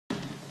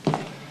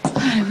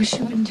wish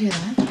you wouldn't do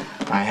that.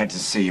 I had to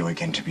see you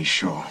again to be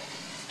sure.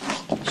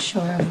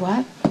 Sure of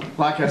what?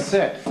 Like I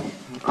said,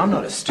 I'm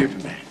not a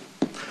stupid man.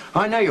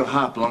 I know your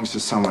heart belongs to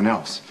someone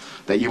else,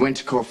 that you went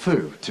to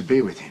Corfu to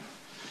be with him.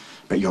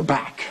 But you're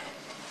back.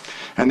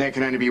 And there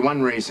can only be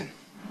one reason.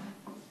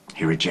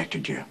 He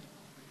rejected you.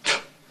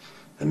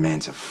 The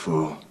man's a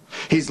fool.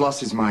 His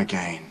loss is my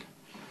gain.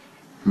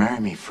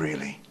 Marry me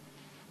freely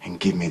and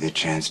give me the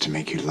chance to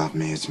make you love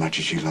me as much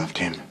as you loved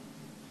him.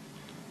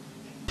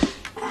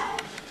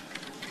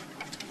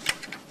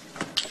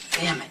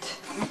 Damn it.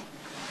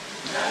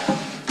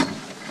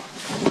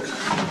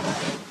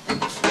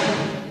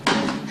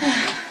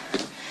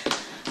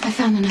 I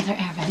found another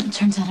air vent.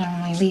 Turns out it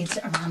only leads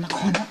around the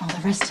corner. All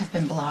the rest have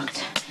been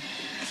blocked.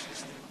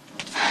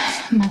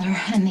 Mother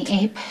and the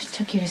ape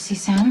took you to see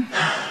Sam?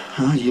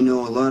 Huh? You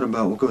know a lot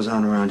about what goes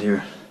on around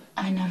here.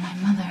 I know my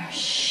mother.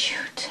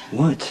 Shoot.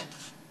 What?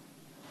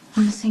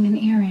 I'm missing an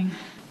earring.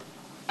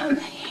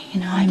 You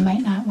know, I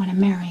might not want to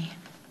marry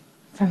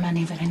for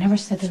money, but I never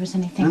said there was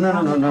anything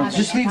wrong with having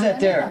Just it. leave that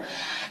there.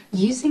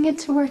 Using it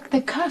to work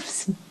the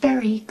cuffs.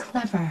 Very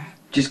clever.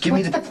 Just give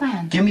What's me the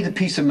plan? Give me the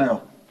piece of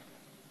metal.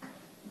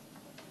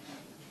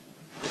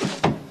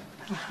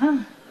 Uh-huh.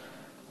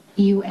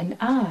 You and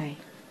I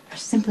are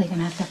simply going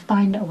to have to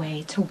find a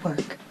way to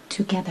work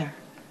together.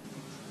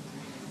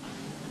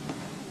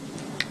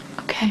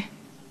 Okay.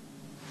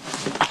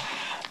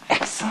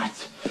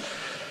 Excellent.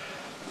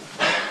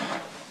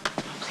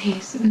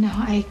 Please, no,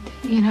 I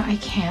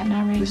can't,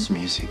 not right now. This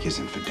music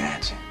isn't for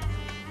dancing.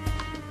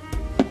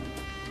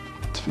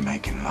 It's for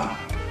making love.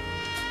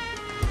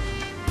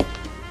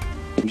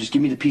 Just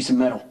give me the piece of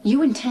metal.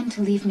 You intend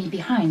to leave me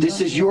behind.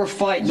 This is your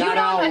fight, not ours. You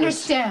don't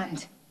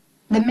understand.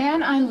 The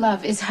man I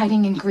love is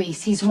hiding in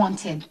Greece. He's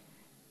wanted.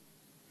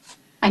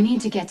 I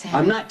need to get to him.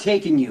 I'm not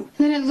taking you.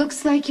 Then it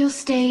looks like you'll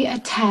stay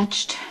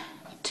attached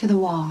to the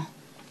wall.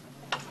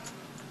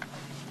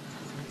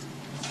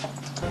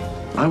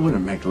 I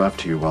wouldn't make love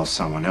to you while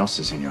someone else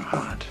is in your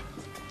heart.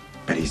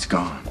 But he's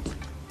gone.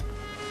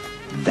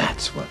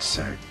 That's what's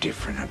so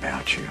different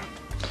about you.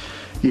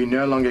 You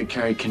no longer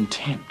carry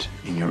contempt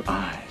in your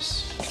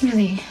eyes.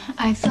 Really,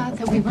 I thought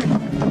that we were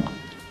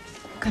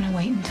gonna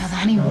wait until the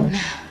honeymoon.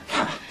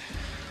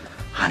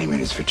 Honeymoon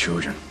is for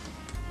children.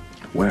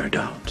 We're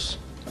adults.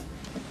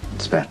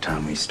 It's about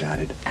time we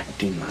started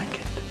acting like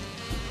it.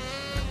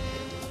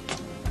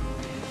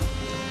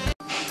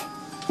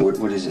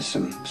 What is this?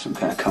 Some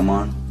kind of come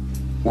on?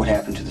 What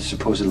happened to the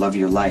supposed love of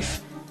your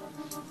life?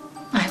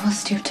 I will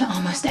stoop to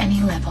almost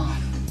any level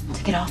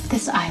to get off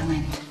this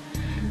island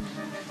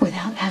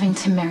without having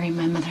to marry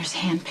my mother's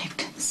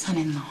hand-picked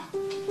son-in-law.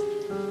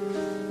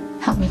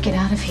 Help me get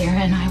out of here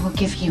and I will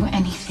give you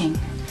anything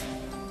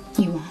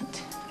you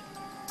want.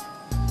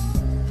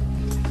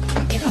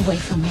 Get away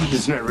from me.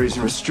 There's no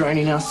reason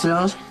restraining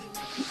ourselves.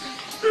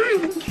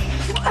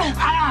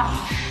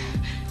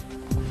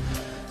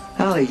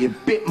 Ali, you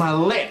bit my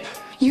lip.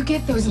 You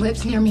get those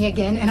lips near me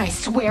again and I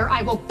swear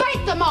I will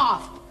bite them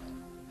off!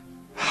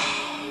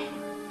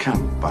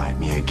 Come bite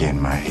me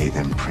again, my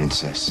heathen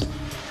princess.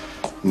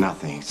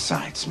 Nothing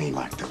excites me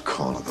like the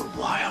call of the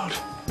wild.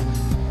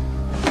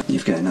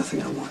 You've got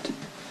nothing I want.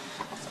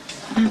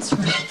 That's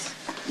right.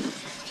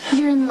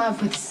 You're in love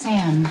with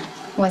Sam,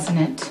 wasn't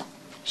it?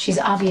 She's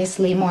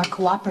obviously more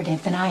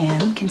cooperative than I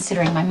am,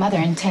 considering my mother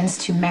intends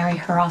to marry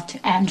her off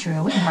to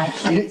Andrew in my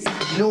place.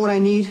 You know what I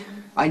need?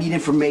 I need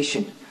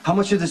information. How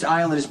much of this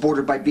island is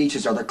bordered by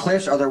beaches? Are there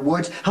cliffs? Are there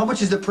woods? How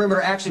much is the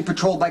perimeter actually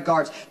patrolled by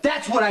guards?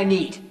 That's what I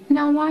need!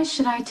 Now, why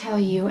should I tell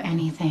you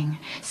anything?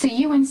 So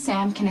you and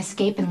Sam can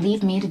escape and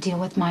leave me to deal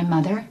with my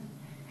mother?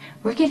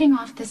 We're getting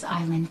off this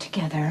island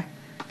together,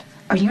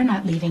 or you're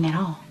not leaving at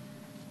all.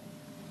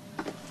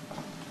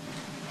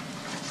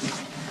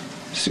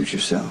 Suit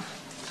yourself.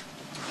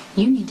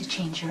 You need to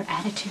change your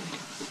attitude.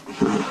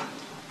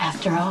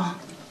 After all,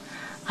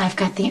 I've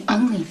got the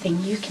only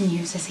thing you can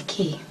use as a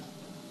key.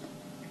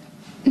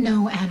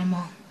 No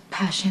animal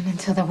passion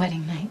until the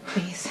wedding night,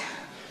 please.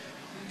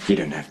 You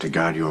don't have to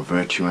guard your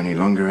virtue any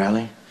longer,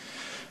 Ali.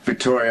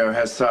 Vittorio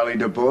has sadly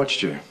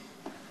debauched you.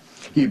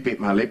 You bit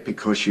my lip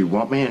because you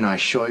want me, and I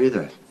assure you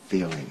the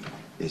feeling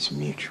is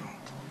mutual.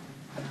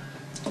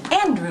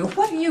 Andrew,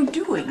 what are you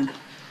doing?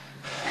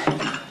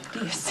 Do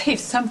you save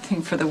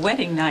something for the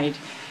wedding night?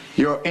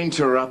 You're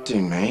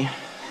interrupting me.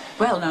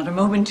 Well, not a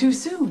moment too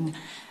soon.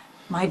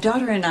 My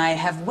daughter and I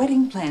have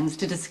wedding plans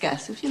to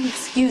discuss. If you'll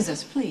excuse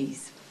us,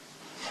 please.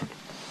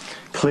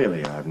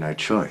 Clearly, I have no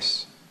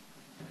choice.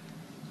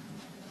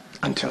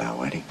 Until our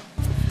wedding.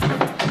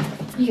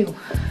 You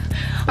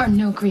are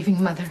no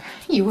grieving mother.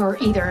 You are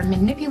either a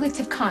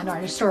manipulative con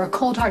artist or a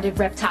cold-hearted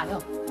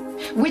reptile.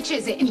 Which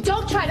is it? And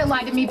don't try to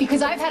lie to me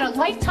because I've had a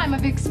lifetime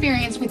of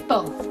experience with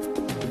both.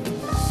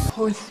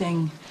 Poor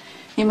thing.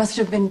 You must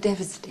have been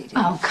devastated.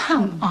 Oh,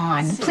 come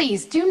on.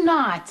 Please, do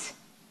not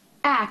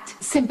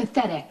act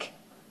sympathetic.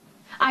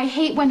 I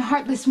hate when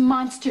heartless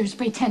monsters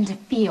pretend to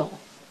feel.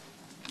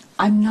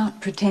 I'm not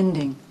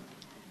pretending.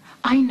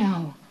 I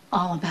know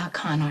all about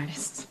con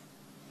artists.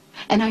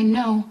 And I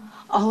know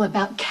all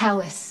about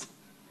callous,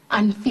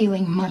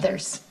 unfeeling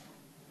mothers.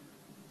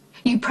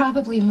 You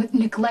probably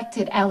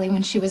neglected Allie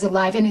when she was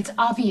alive, and it's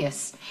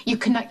obvious you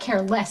could not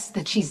care less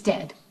that she's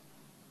dead.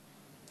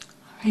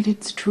 All right,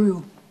 it's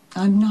true.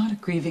 I'm not a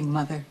grieving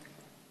mother.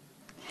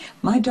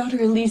 My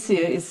daughter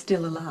Alicia is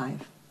still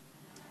alive.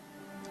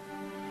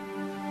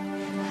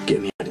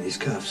 Get me out of these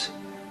cuffs.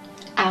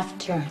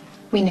 After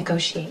we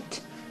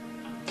negotiate.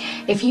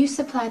 If you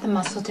supply the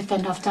muscle to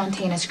fend off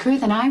Dante and his crew,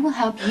 then I will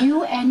help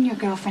you and your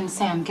girlfriend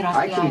Sam get off the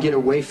island. I can get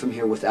away from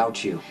here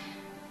without you.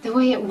 The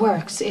way it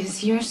works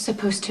is you're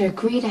supposed to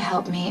agree to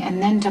help me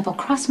and then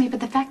double-cross me, but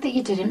the fact that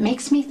you didn't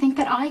makes me think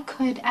that I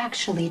could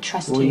actually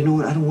trust you. Well, you know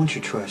what? I don't want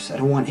your trust. I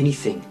don't want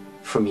anything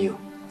from you.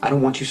 I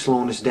don't want you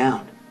slowing us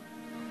down.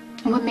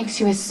 And what makes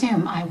you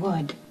assume I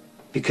would?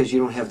 Because you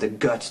don't have the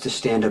guts to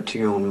stand up to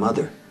your own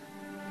mother.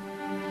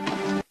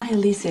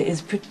 Alicia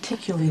is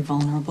particularly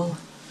vulnerable.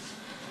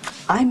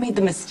 I made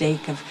the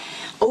mistake of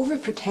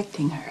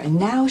overprotecting her, and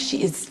now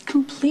she is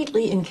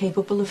completely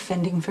incapable of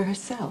fending for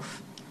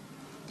herself.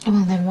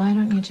 Well, then why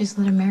don't you just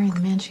let her marry the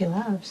man she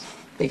loves?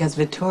 Because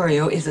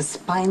Vittorio is a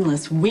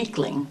spineless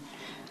weakling,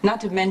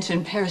 not to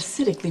mention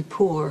parasitically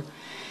poor.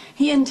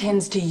 He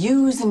intends to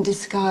use and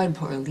discard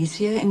poor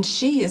Alicia, and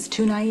she is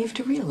too naive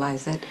to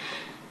realize it.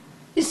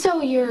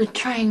 So you're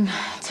trying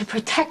to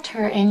protect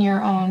her in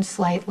your own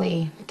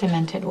slightly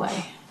demented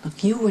way.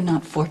 Look, you were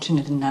not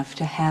fortunate enough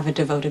to have a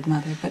devoted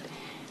mother, but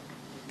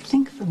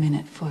think for a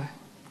minute for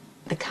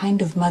the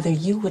kind of mother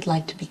you would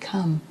like to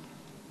become.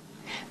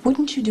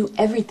 Wouldn't you do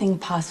everything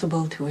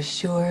possible to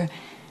assure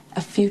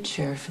a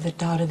future for the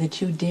daughter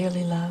that you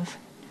dearly love?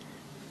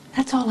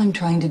 That's all I'm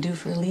trying to do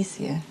for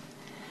Alicia.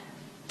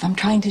 I'm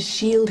trying to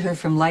shield her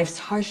from life's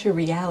harsher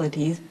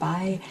realities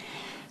by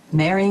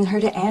marrying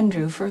her to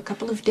Andrew for a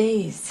couple of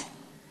days.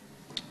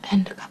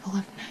 And a couple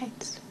of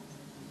nights.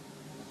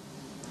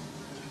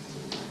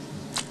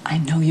 I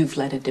know you've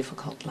led a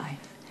difficult life,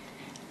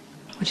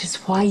 which is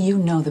why you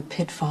know the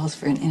pitfalls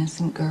for an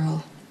innocent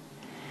girl.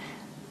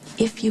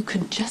 If you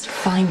could just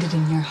find it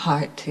in your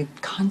heart to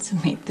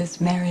consummate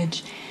this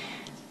marriage,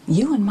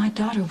 you and my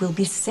daughter will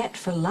be set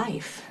for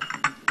life.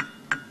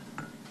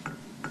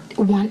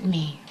 Want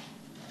me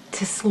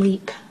to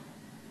sleep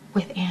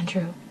with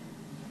Andrew,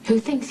 who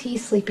thinks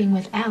he's sleeping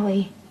with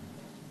Allie,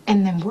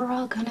 and then we're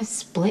all gonna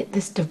split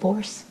this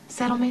divorce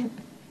settlement?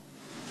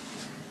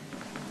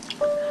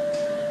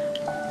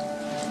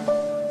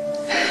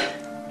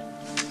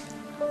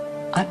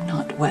 I'm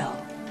not well.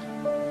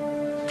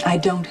 I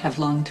don't have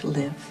long to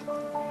live.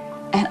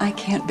 And I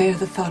can't bear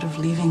the thought of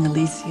leaving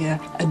Alicia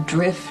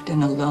adrift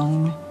and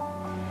alone.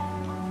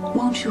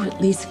 Won't you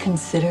at least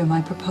consider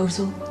my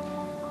proposal?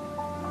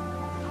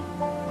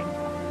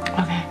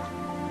 Okay.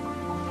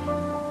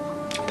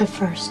 But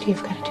first,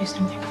 you've got to do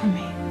something for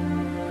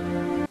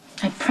me.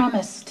 I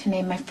promise to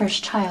name my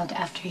first child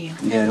after you.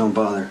 Yeah, don't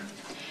bother.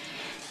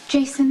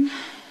 Jason,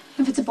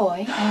 if it's a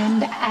boy,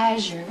 and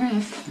Azure,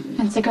 if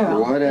it's a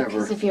girl. Whatever.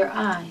 Because of your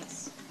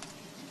eyes.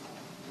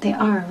 They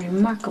are a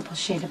remarkable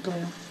shade of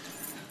blue.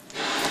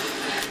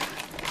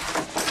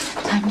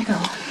 Time to go.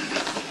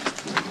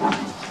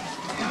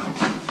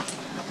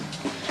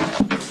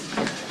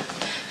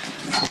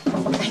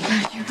 Thank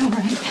God you're all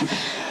right.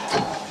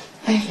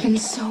 I've been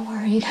so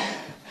worried.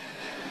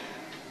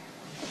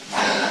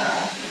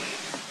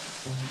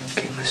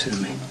 Okay, listen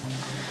to me.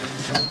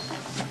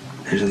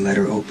 There's a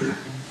letter opener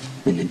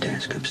in the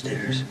desk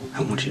upstairs.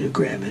 I want you to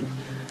grab it,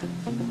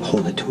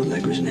 hold it to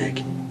Allegra's neck,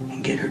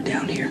 and get her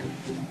down here.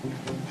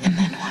 And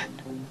then what?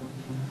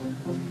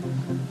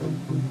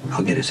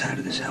 I'll get us out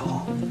of this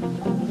hellhole.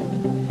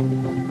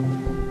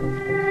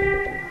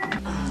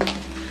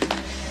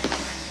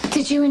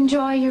 Did you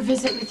enjoy your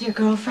visit with your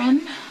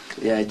girlfriend?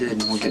 Yeah, I did,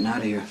 and we're getting out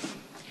of here.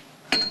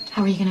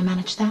 How are you going to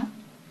manage that?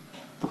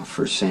 Well,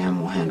 first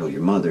Sam will handle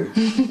your mother.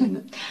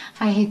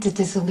 I hate to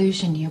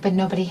disillusion you, but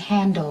nobody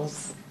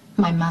handles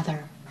my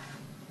mother.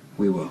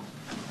 We will.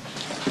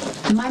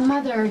 My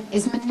mother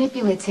is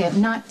manipulative,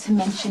 not to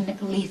mention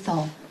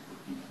lethal.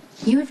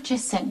 You have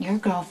just sent your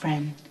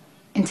girlfriend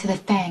into the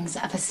fangs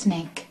of a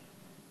snake.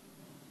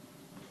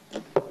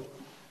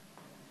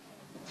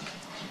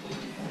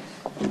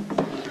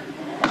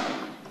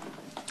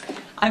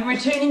 I'm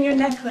returning your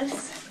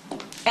necklace,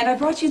 and I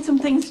brought you some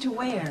things to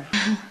wear.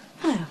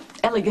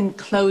 Elegant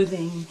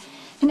clothing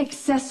and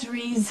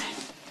accessories,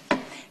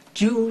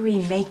 jewelry,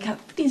 makeup.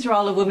 These are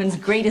all a woman's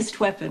greatest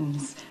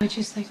weapons. Would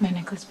you just like my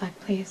necklace back,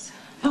 please?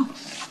 Oh,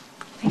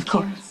 Thank of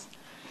course.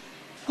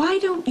 Why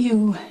don't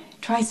you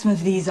try some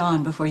of these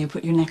on before you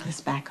put your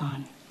necklace back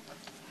on?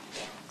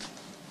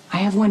 I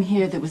have one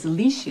here that was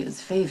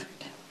Alicia's favorite.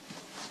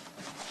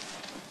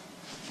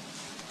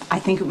 I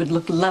think it would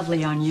look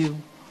lovely on you.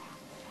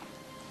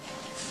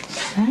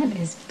 That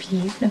is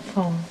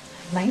beautiful.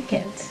 I like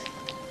it.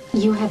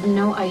 You have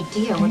no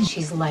idea what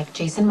she's like,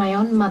 Jason. My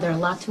own mother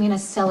locked me in a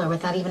cellar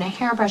without even a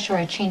hairbrush or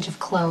a change of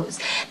clothes.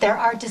 There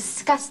are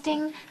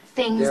disgusting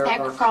things There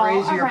that are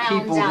crawl crazier around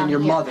people down than your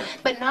here, mother.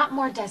 but not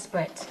more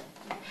desperate.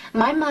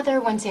 My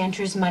mother wants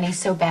Andrew's money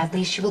so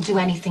badly she will do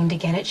anything to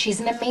get it. She's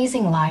an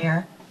amazing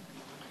liar.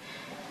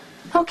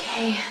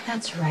 Okay,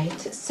 that's right.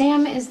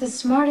 Sam is the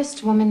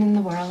smartest woman in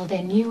the world,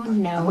 and you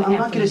know everything. I'm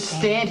not going to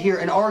stand here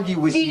and argue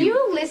with you. Do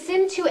you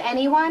listen to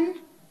anyone?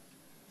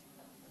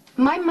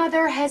 My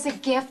mother has a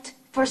gift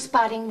for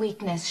spotting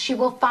weakness. She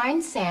will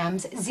find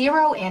Sam's,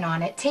 zero in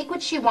on it, take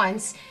what she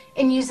wants,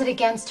 and use it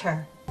against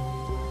her.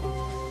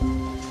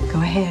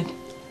 Go ahead.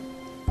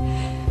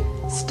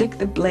 Stick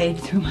the blade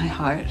through my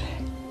heart.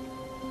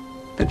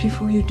 But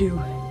before you do,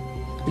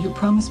 will you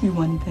promise me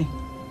one thing?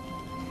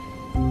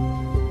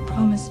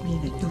 Promise me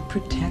that you'll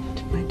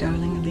protect my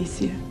darling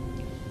Alicia.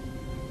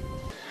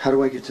 How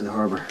do I get to the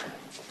harbor?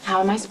 How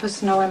am I supposed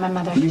to know where my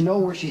mother... You know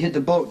where she hid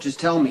the boat. Just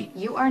tell me.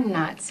 You are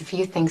nuts if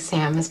you think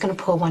Sam is going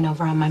to pull one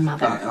over on my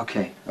mother.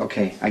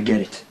 Okay, I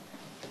get it.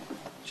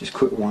 Just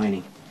quit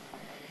whining.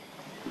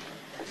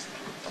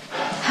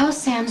 How's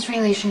Sam's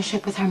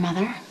relationship with her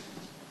mother?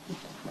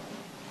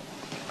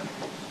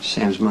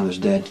 Sam's mother's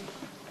dead.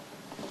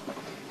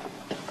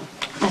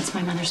 That's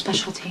my mother's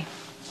specialty.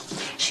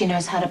 She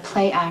knows how to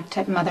play act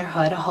at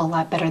motherhood a whole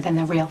lot better than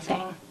the real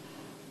thing.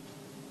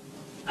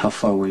 How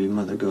far will your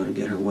mother go to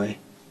get her way?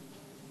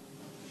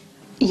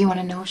 You want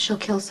to know if she'll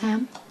kill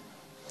Sam?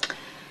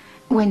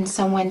 When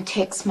someone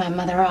ticks my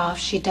mother off,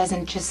 she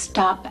doesn't just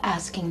stop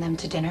asking them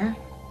to dinner.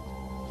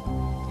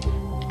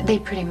 They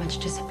pretty much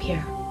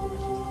disappear.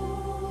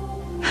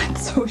 I'm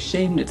so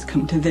ashamed it's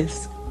come to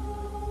this.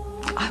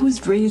 I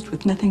was raised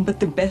with nothing but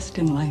the best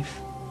in life.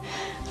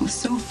 I was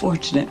so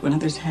fortunate when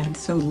others had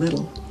so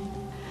little.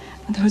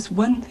 And there was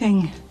one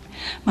thing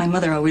my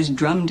mother always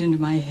drummed into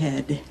my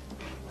head.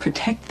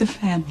 Protect the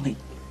family.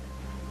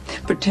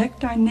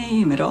 Protect our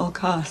name at all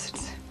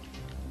costs.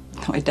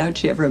 Though I doubt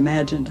she ever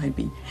imagined I'd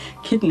be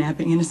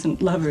kidnapping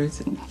innocent lovers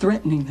and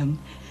threatening them.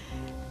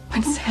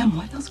 But Sam,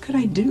 what else could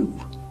I do?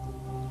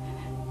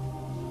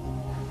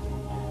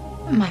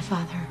 My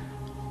father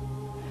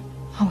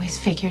always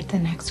figured the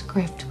next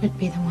grift would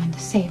be the one to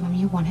save him.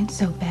 You want it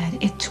so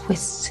bad, it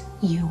twists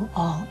you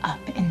all up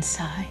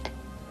inside.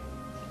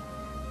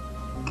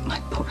 My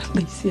poor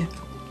Alicia.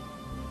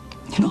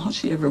 And all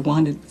she ever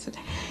wanted was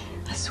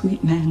a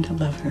sweet man to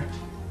love her.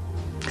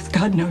 Because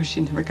God knows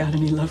she never got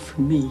any love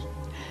from me.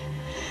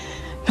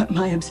 But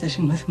my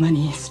obsession with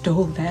money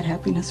stole that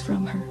happiness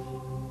from her.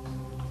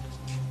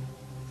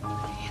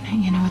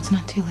 You know, it's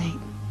not too late.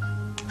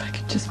 If I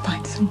could just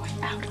find some way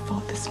out of all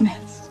this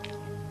mess.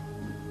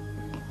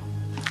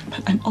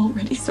 But I'm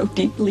already so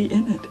deeply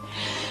in it.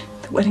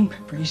 The wedding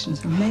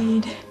preparations are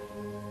made.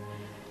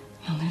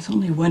 Well, there's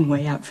only one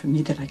way out for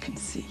me that I can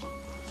see.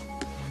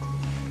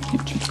 You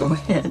just go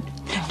ahead.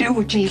 Do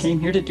what you came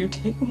here to do.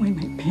 Take away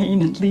my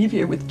pain and leave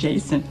here with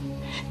Jason.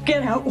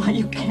 Get out while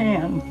you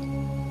can.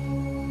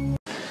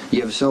 You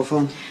have a cell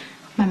phone?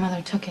 My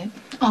mother took it.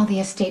 All the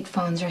estate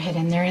phones are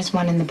hidden. There is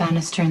one in the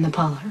banister in the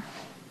parlor.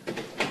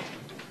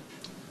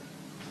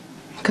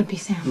 Could be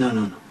Sam.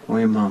 No. Or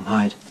your mom.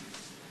 Hide.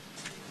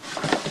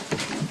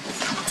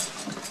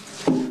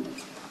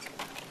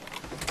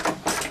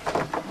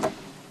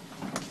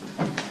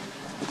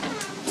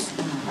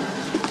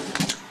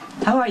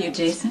 How are you,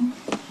 Jason?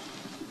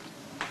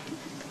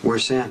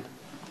 Where's Sam?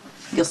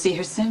 You'll see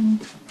her soon.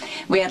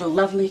 We had a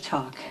lovely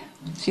talk.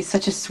 She's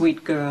such a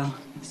sweet girl.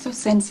 So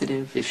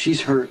sensitive. If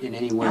she's hurt in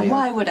any way... Now,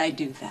 why would I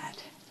do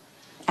that?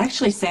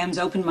 Actually, Sam's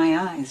opened my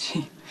eyes.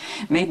 She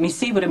made me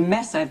see what a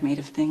mess I've made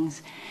of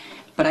things.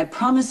 But I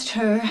promised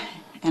her,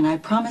 and I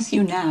promise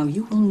you now,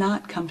 you will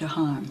not come to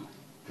harm.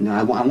 No,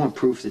 I want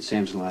proof that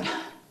Sam's alive.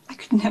 I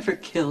could never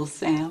kill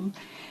Sam.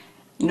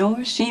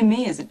 Nor she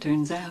me, as it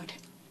turns out.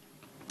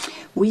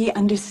 We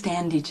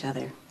understand each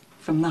other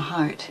from the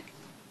heart.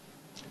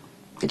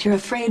 But you're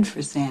afraid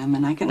for Sam,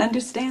 and I can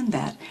understand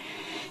that.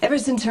 Ever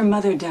since her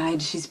mother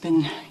died, she's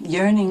been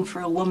yearning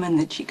for a woman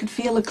that she could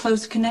feel a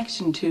close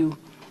connection to.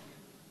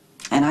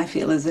 And I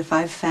feel as if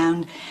I've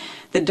found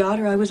the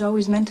daughter I was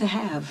always meant to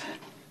have.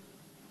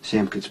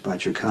 Sam could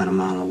spot your con a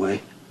mile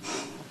away.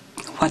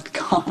 What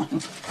con?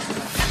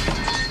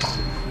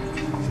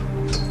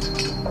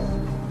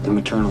 The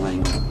maternal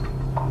angle.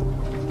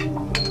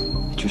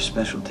 It's your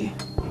specialty.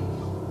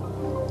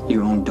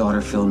 Your own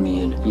daughter filled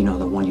me in. You know,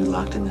 the one you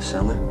locked in the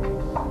cellar?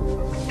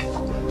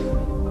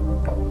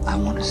 I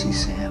want to see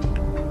Sam.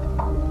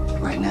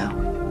 Right now.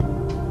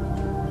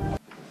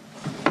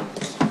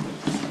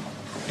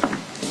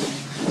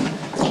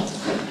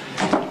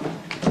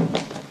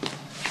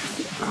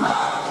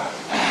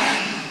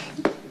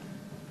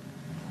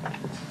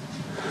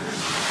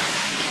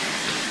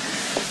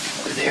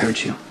 Did they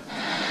hurt you?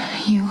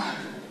 You.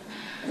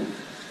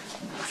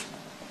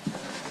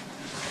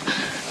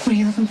 What are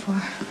you looking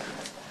for?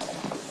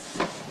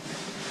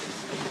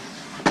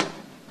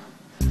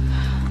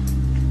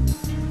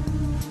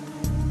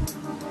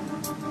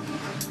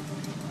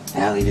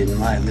 Allie didn't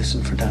lie.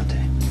 Listen for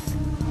Dante.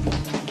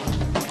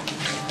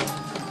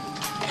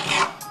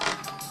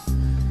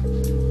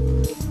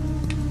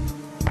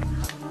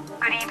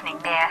 Good evening.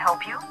 May I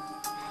help you?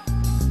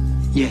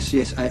 Yes.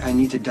 I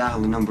need to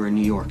dial a number in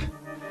New York.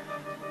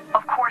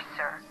 Of course,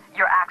 sir.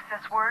 Your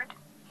access word?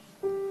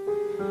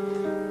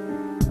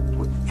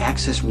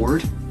 Access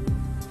word?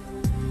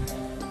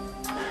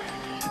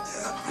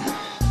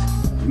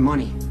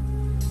 money.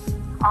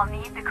 I'll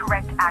need the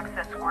correct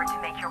access word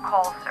to make your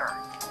call, sir.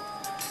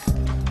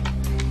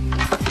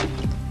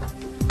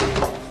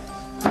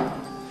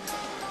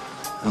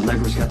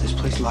 Allegra's got this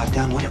place locked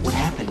down. What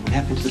happened? What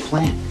happened to the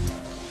plan?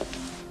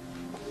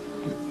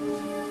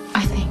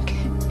 I think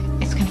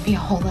it's going to be a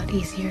whole lot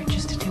easier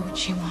just to do what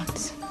she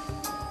wants.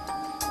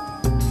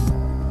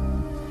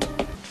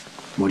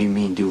 What do you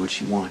mean, do what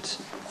she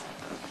wants?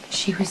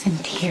 She was in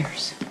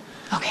tears.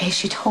 Okay,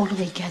 she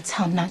totally gets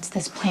how nuts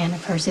this plan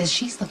of hers is.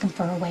 She's looking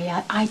for a way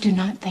out. I do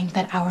not think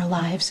that our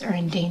lives are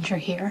in danger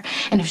here.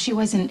 And if she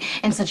wasn't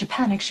in such a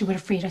panic, she would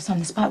have freed us on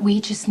the spot.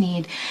 We just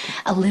need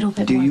a little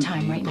bit more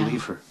time right now. Do you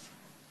believe her?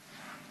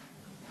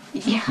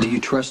 Yeah. Do you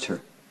trust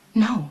her?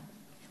 No,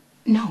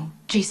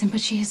 Jason,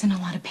 but she is in a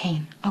lot of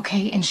pain,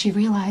 okay? And she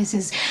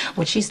realizes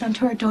what she's done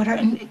to her daughter,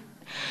 and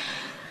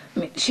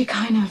she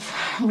kind of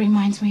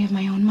reminds me of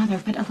my own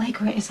mother. But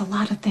Allegra is a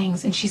lot of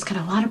things, and she's got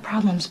a lot of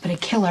problems, but a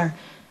killer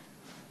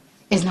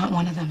is not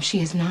one of them.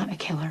 She is not a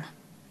killer.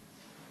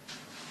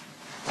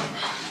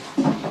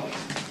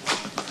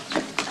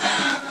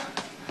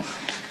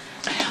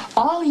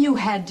 All you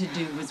had to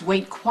do was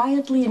wait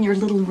quietly in your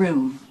little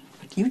room.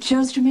 But you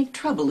chose to make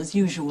trouble as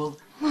usual.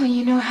 Well,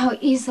 you know how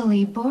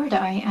easily bored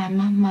I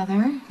am,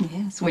 Mother.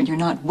 Yes, when you're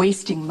not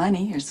wasting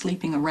money or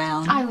sleeping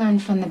around. I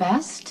learned from the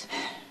best.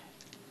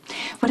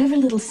 Whatever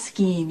little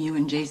scheme you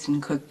and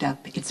Jason cooked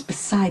up, it's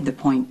beside the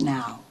point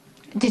now.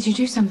 Did you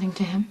do something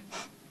to him?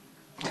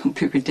 Don't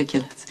be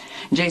ridiculous.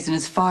 Jason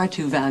is far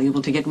too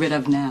valuable to get rid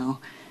of now.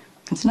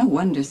 It's no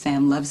wonder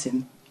Sam loves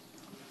him.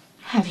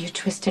 Have you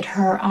twisted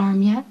her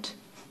arm yet?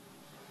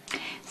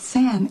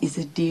 Sam is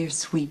a dear,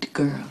 sweet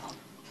girl.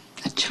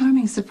 A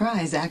charming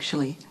surprise,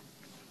 actually.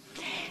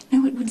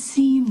 Now, it would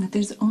seem that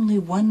there's only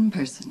one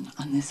person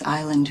on this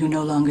island who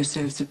no longer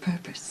serves a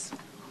purpose.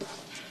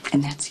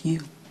 And that's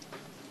you.